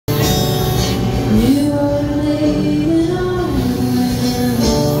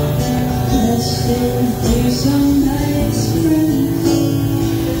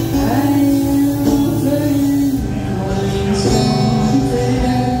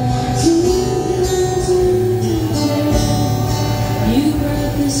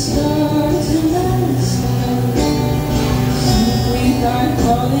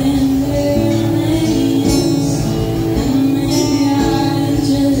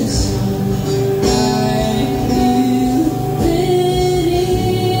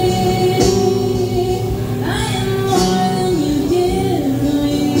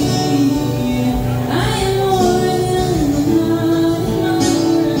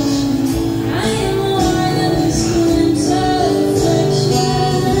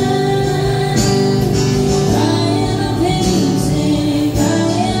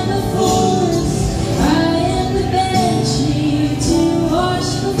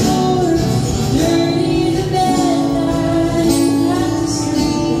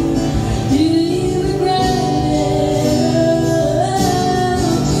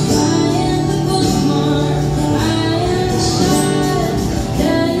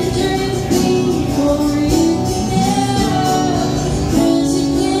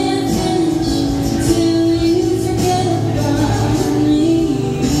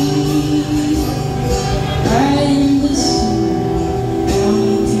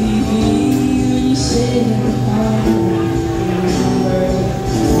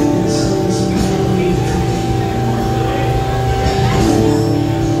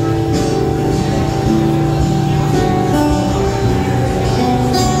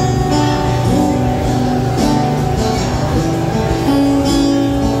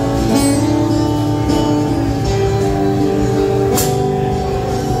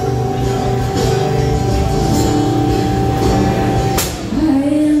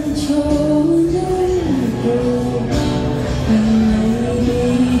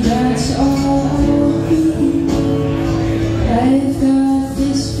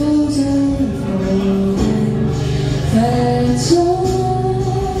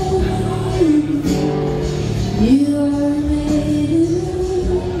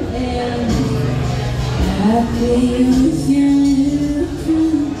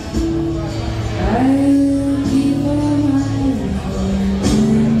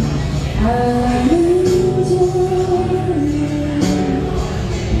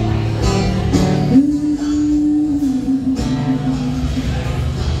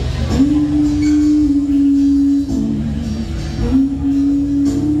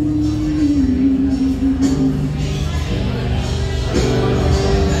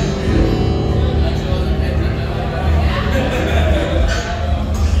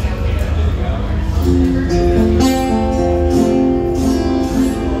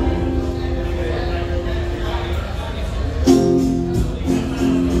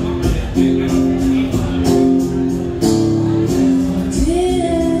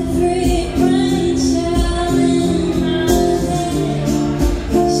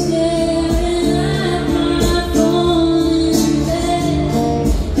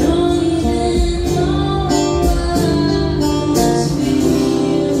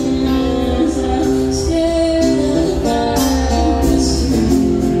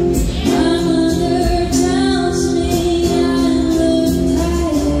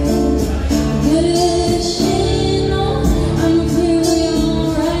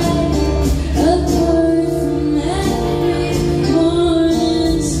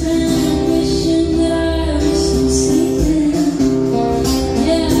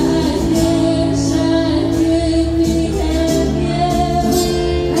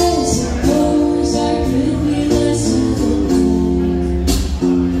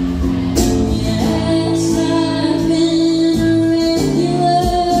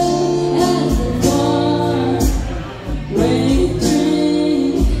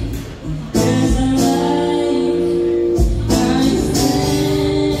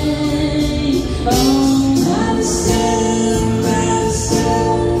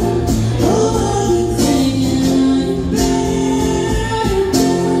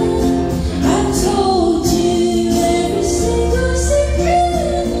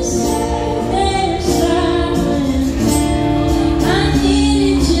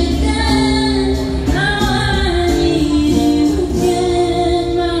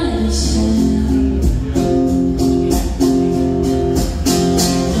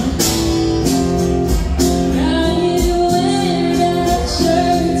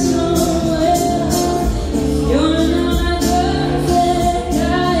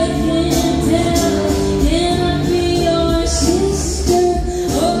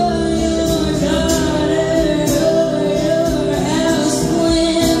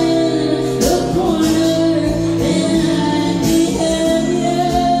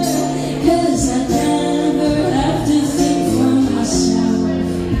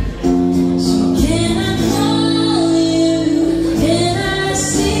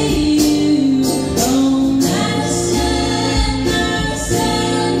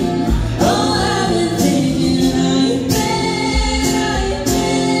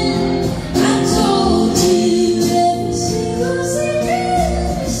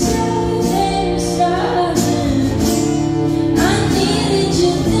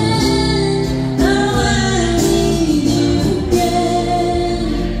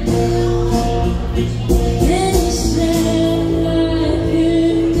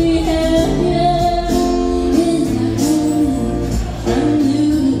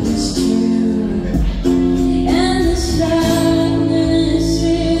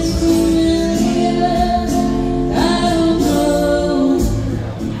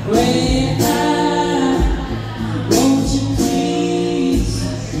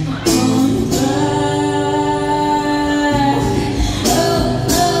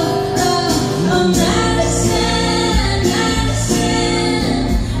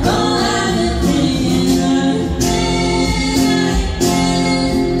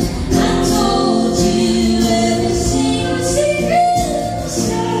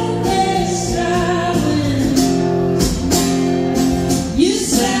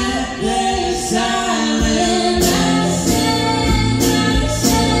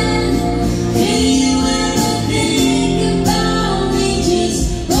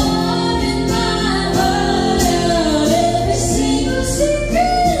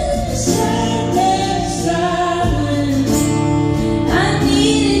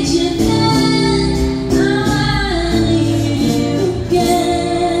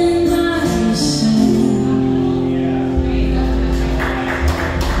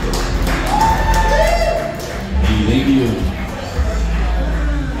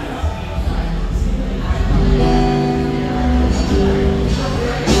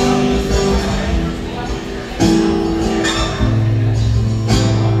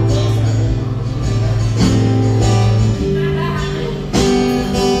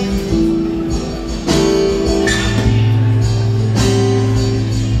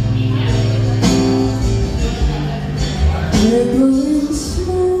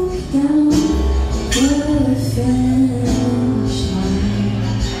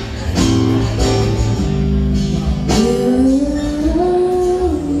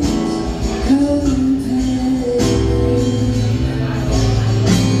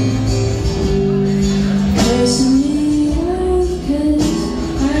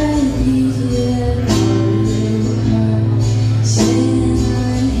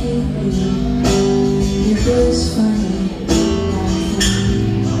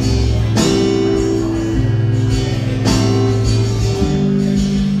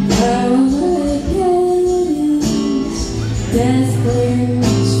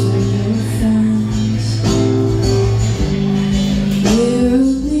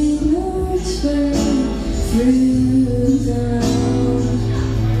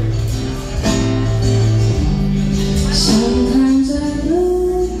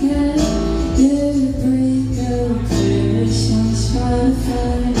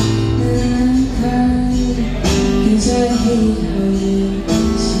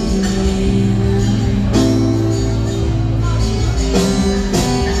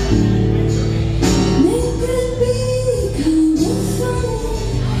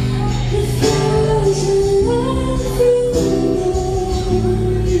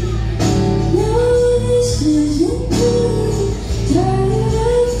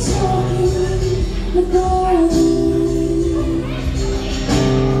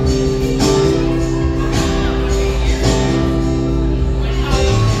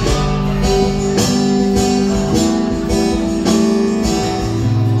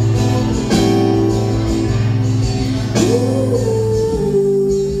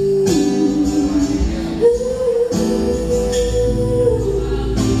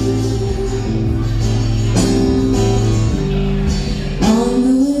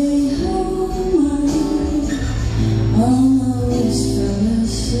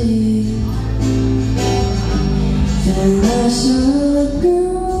And I saw a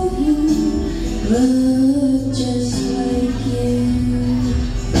girl who looked just like you.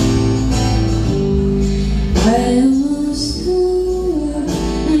 I almost threw up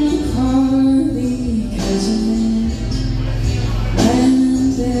in the car because of it. I'm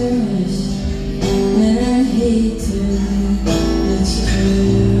embarrassed and I hate to admit it's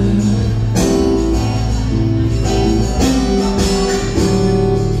true.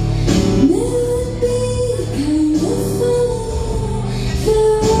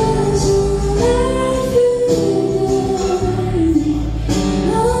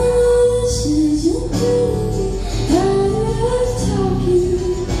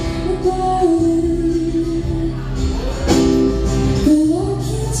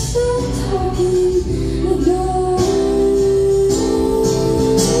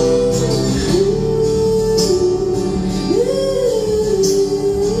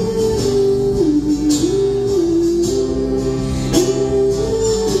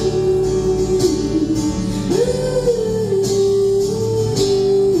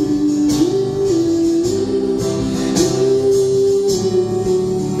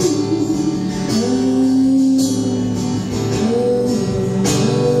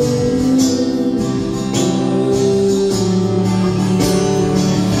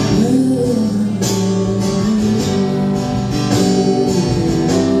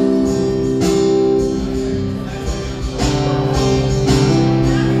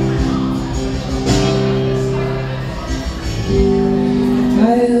 I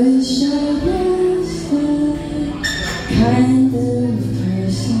wish I was that kind of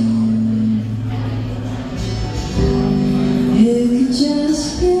person who could just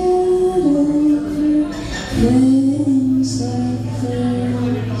get over things like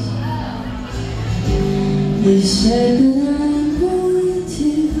this. You said that I'm way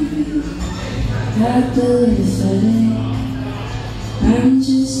too apathetic. I'm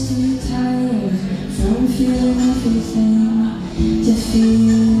just too tired from feeling everything to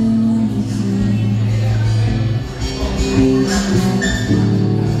feel anything.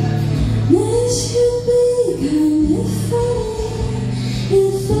 This could be kind of funny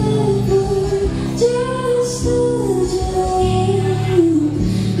if it were just a joke.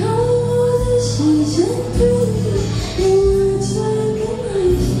 Oh, this isn't pretty. It works like a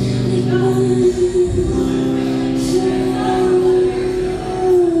knife, like mine.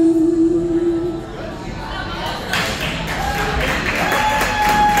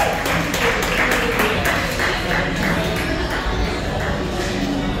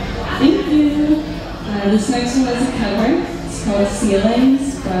 Thank you. This next one is a cover. It's called Ceilings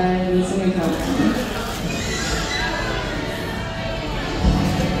by Lisa McAlpine.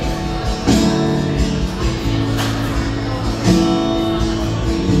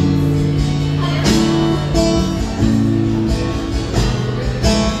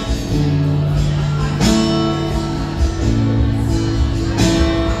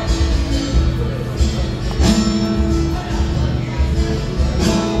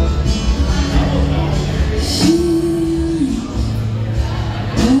 She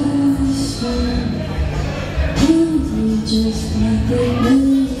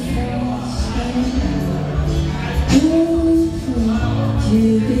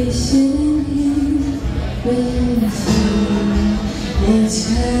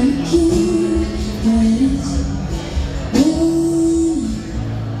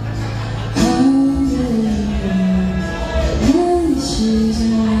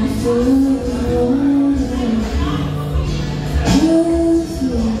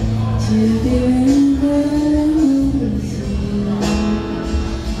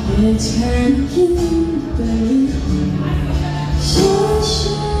It's kind of cute, baby. Sure,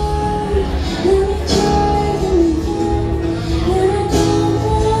 sure, let me drive me home. And I don't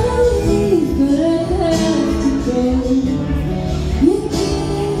wanna leave, but I have to go. You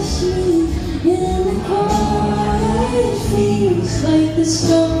kiss me in the car, it feels like the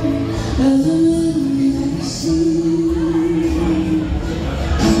story of a movie I've seen.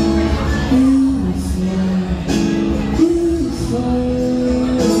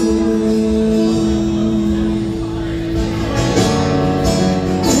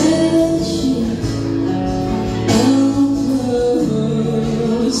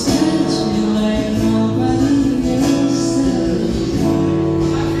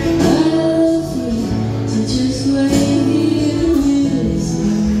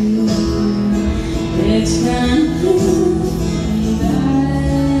 It's kind of cute, and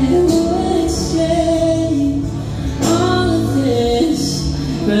I would say all of this,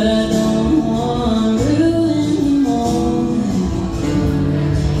 but I don't want to ruin the moment.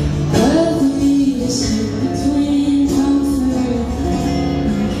 Love me to sit between comfort and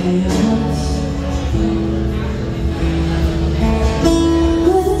chaos.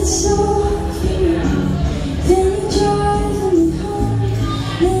 But it's so cute, then you drive me home,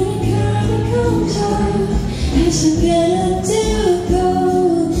 then it kinda comes on. As I get up to go,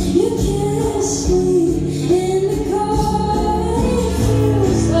 you kiss me in the car. It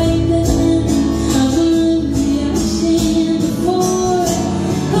feels like the end of a movie I've seen before,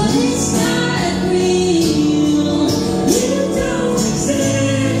 but it's not real. You don't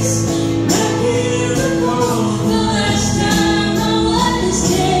exist. I can't recall the last time I was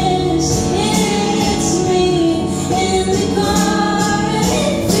kissed. It's me in the car, and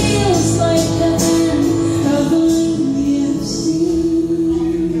it feels like the end of a movie I've seen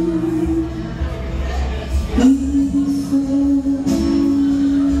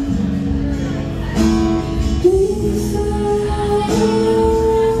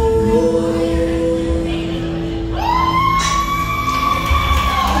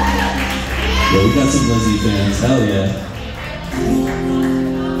Yeah, we got some Lizzie fans. Hell yeah.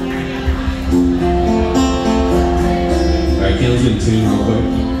 Alright, Caleb's gonna tune real quick.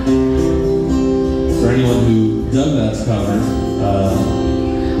 For anyone who dug that cover,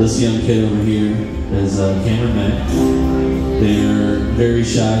 this young kid over here is Cameron May. They're very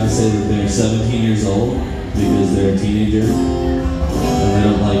shy to say that they're 17 years old because they're a teenager and they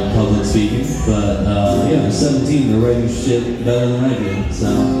don't like public speaking. But yeah, they're 17, they're writing shit better than I do. So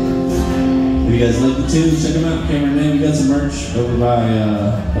if you guys like the tunes, check them out. Cameron May, we got some merch over by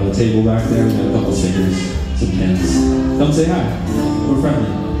the table back there. We got a couple stickers, some pins. Come say hi. We're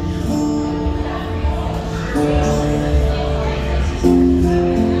friendly.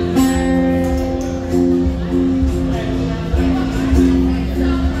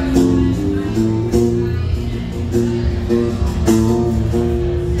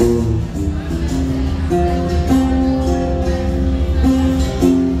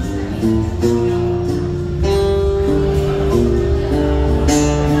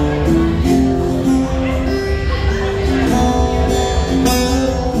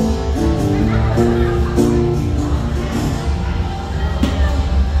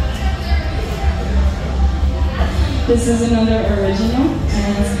 This is another original,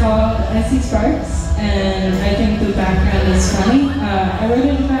 and it's called I See Sparks, and I think the background is funny. I wrote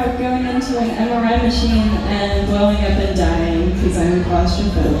it about going into an MRI machine and blowing up and dying because I'm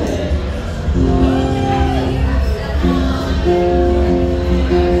claustrophobic.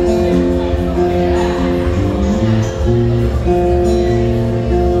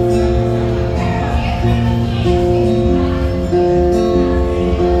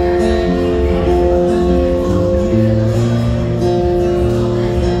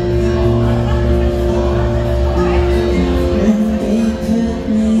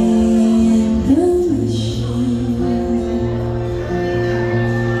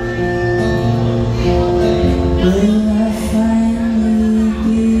 Will I find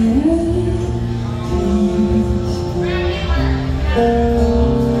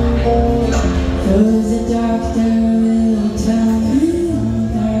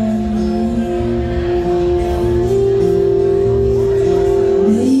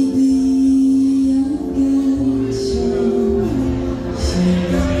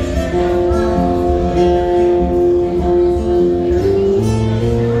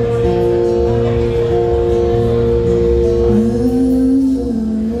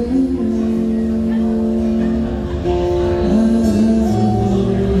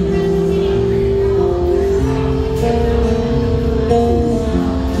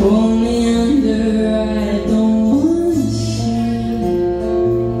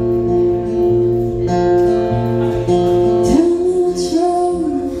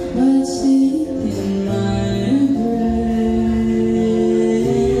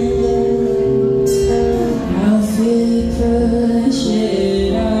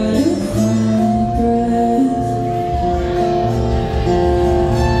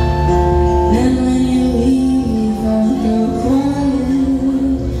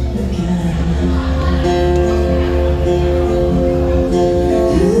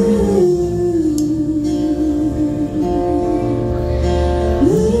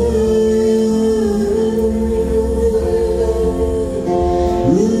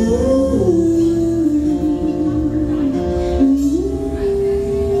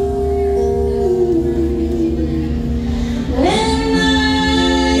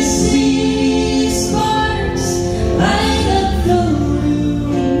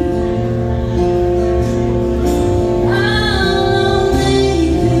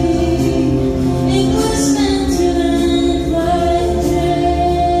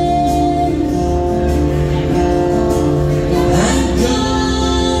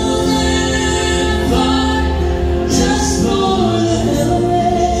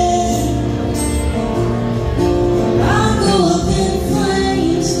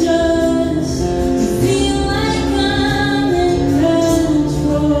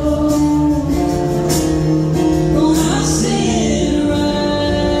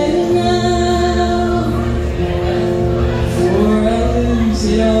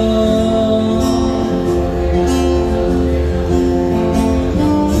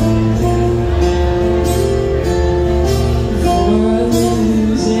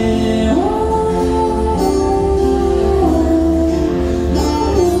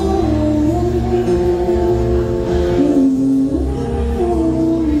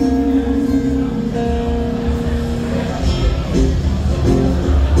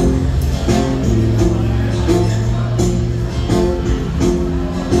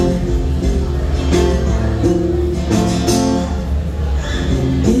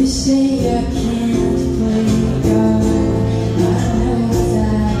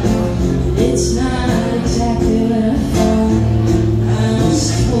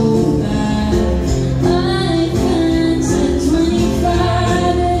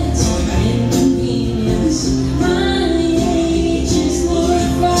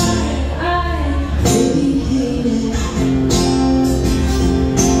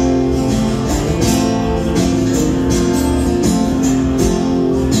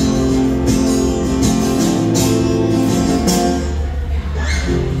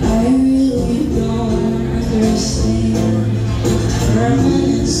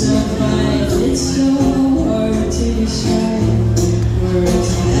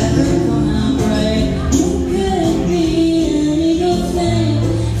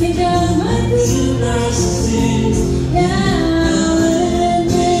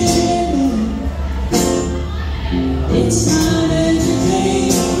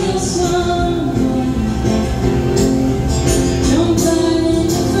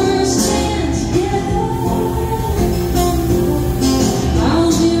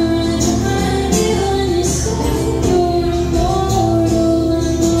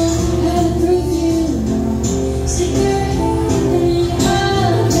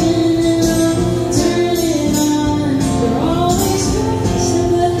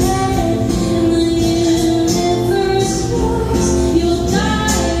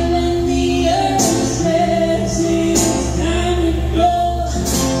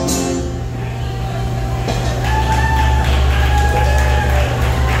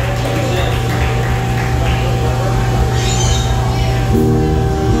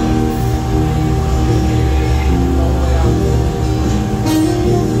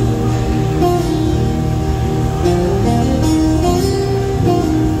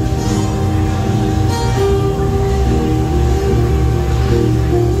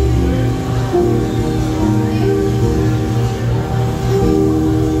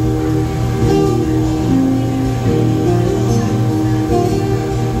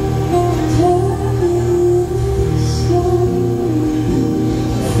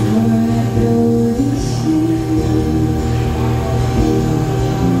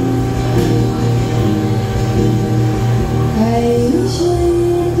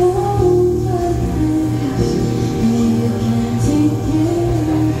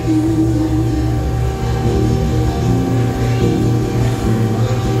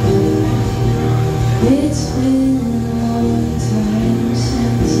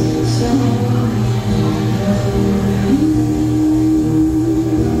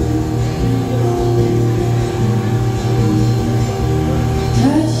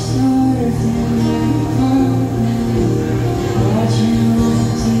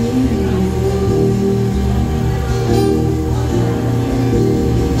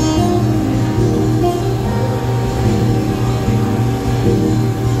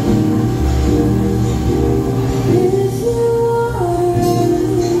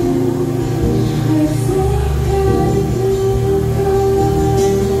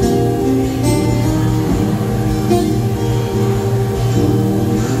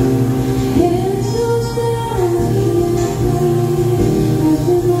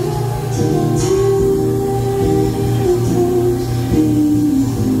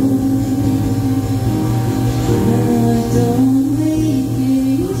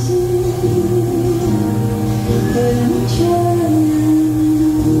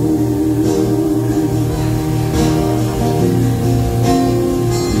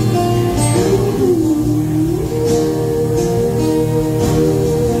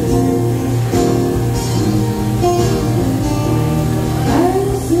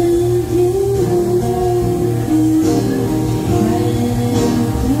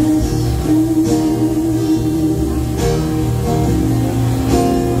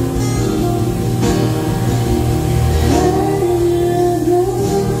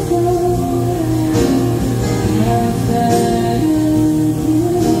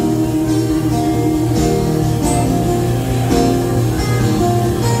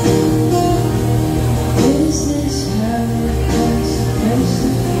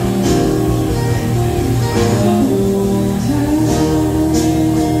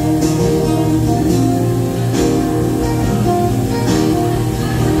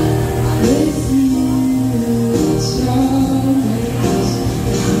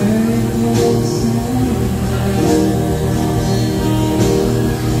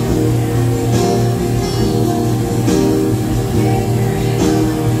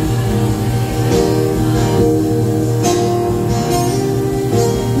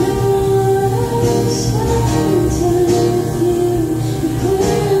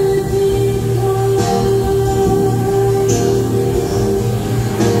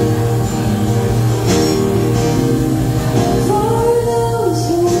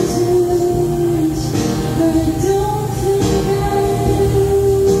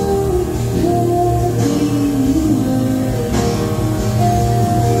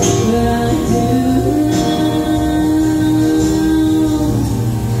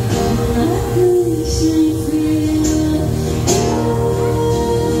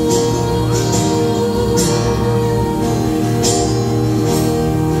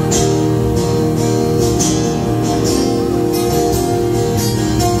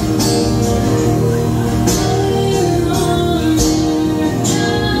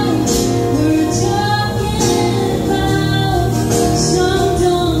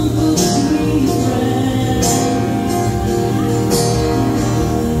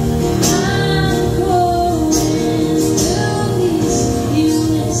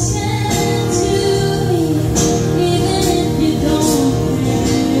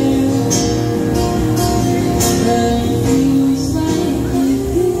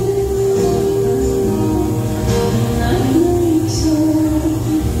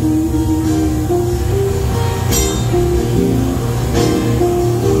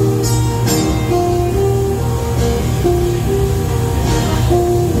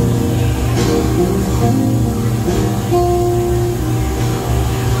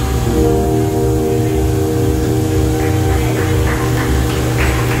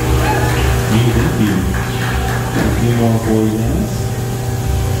Thank you. A few more for you guys.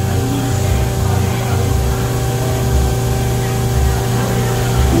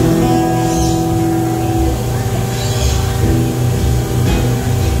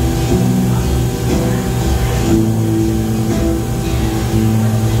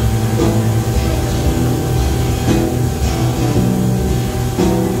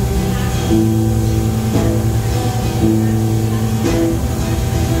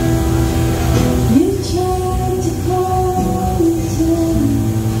 You tried to call me to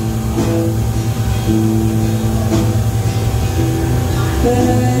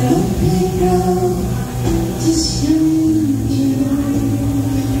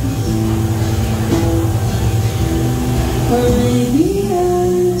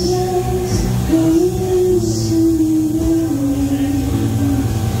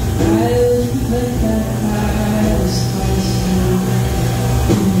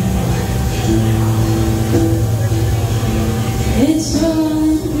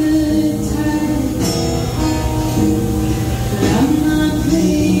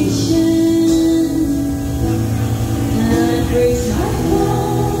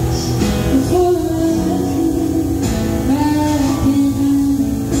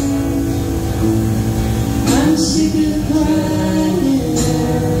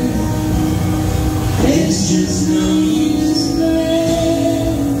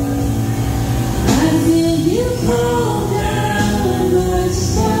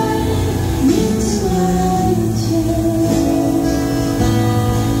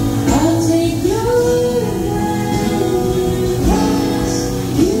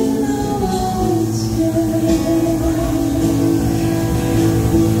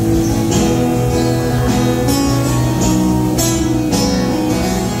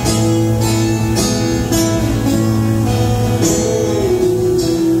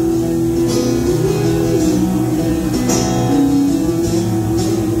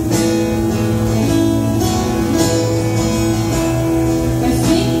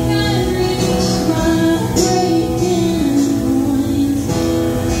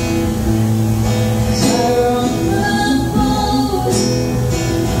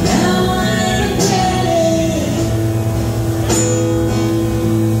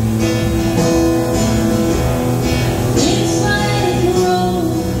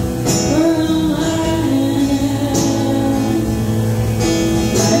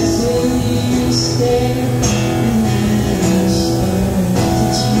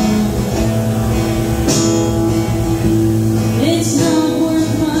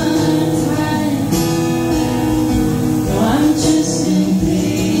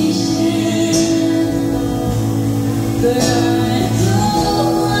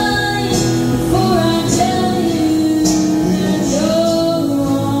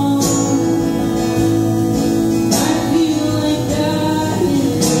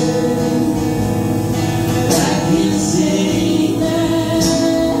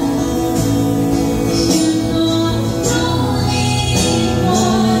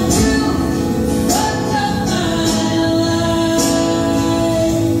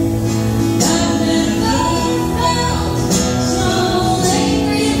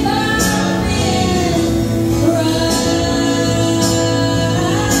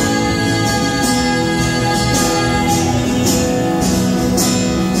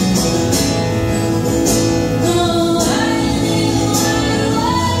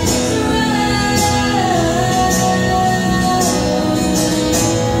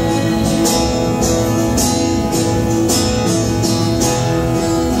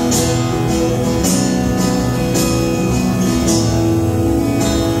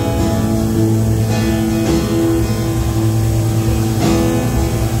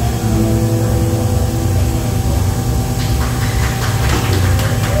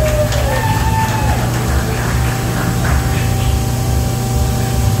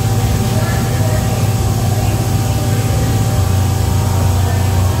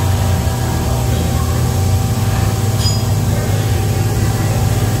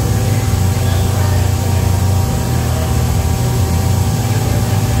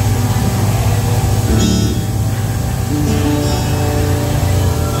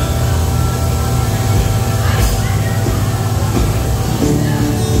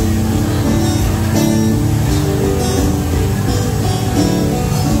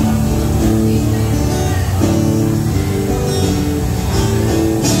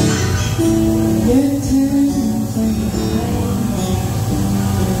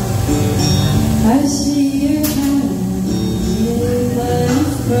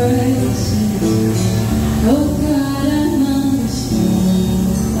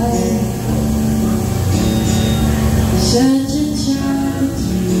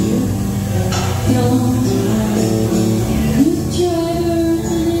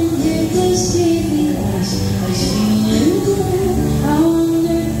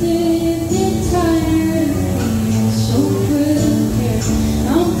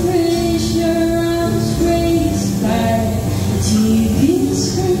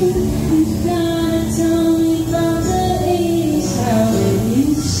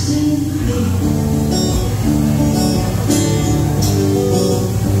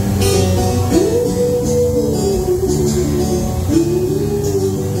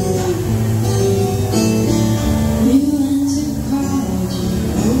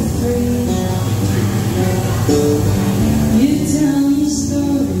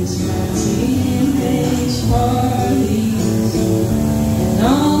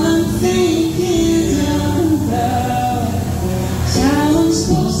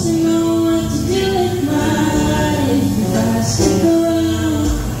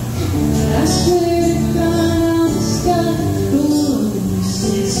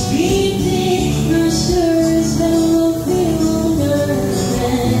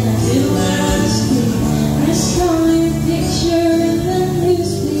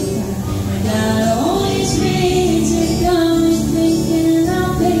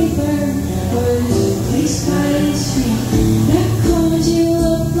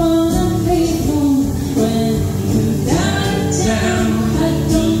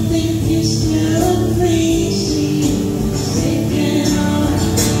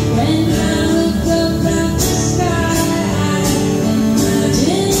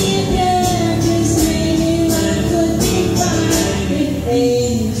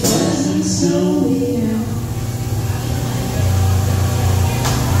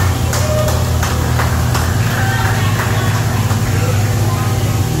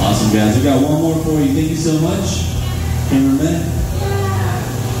Awesome, guys. We got one more for you. Thank you so much, cameraman.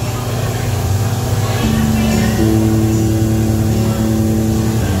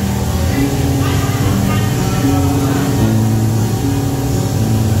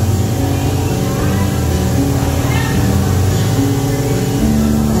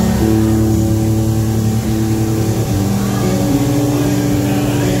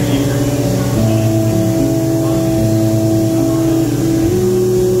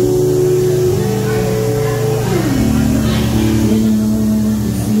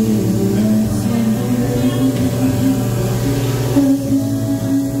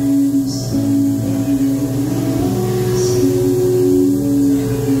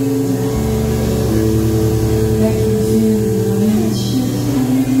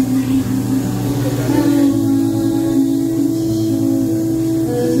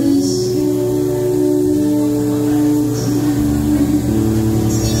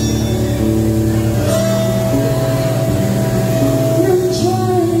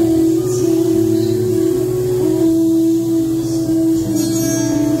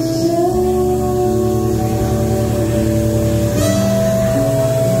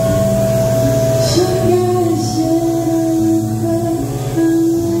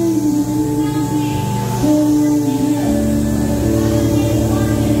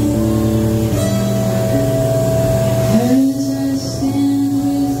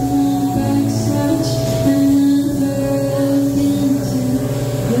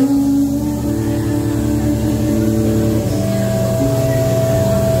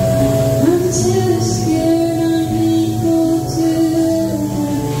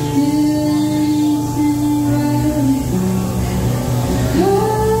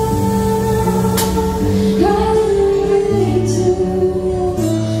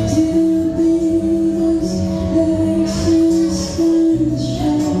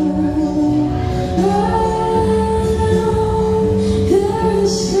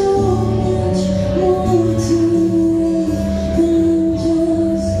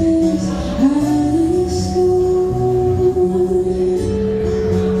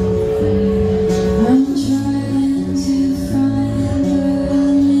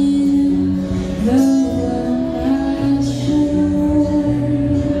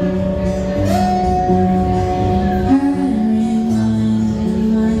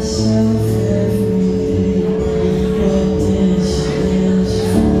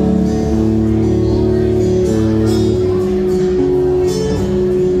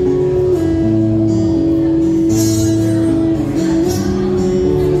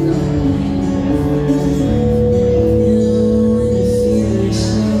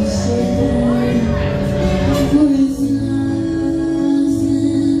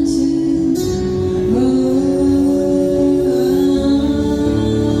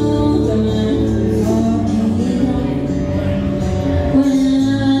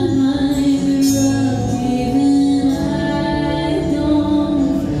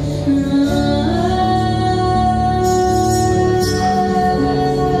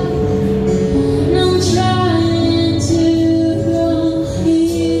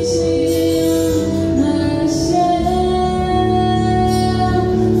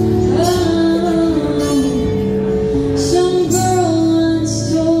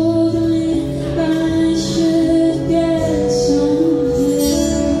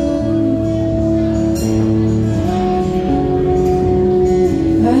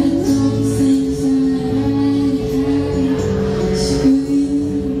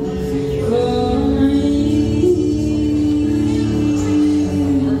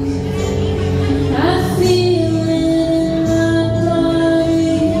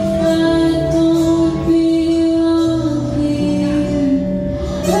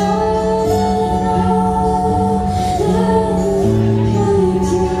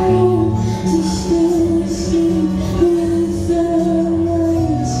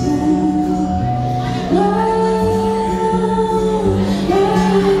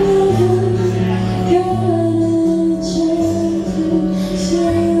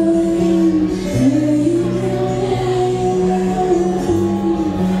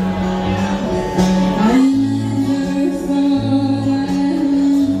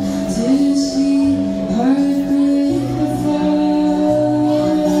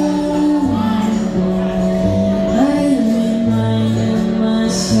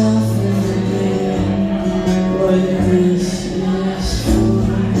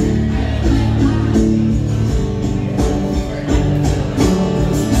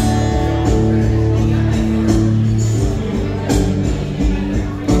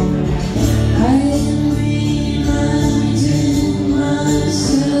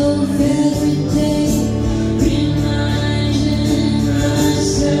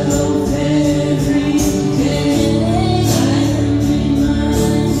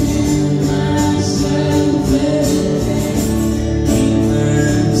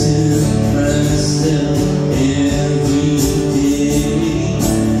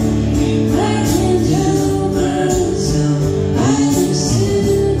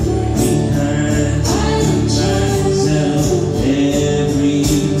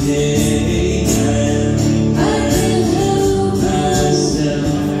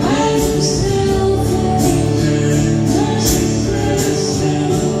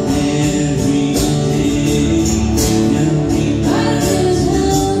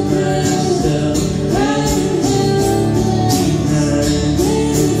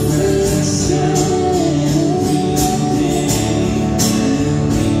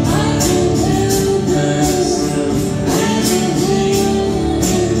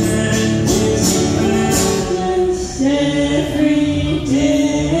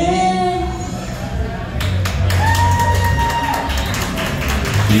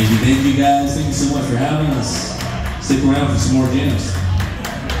 Thank you guys. Thank you so much for having us. Stick around for some more jams.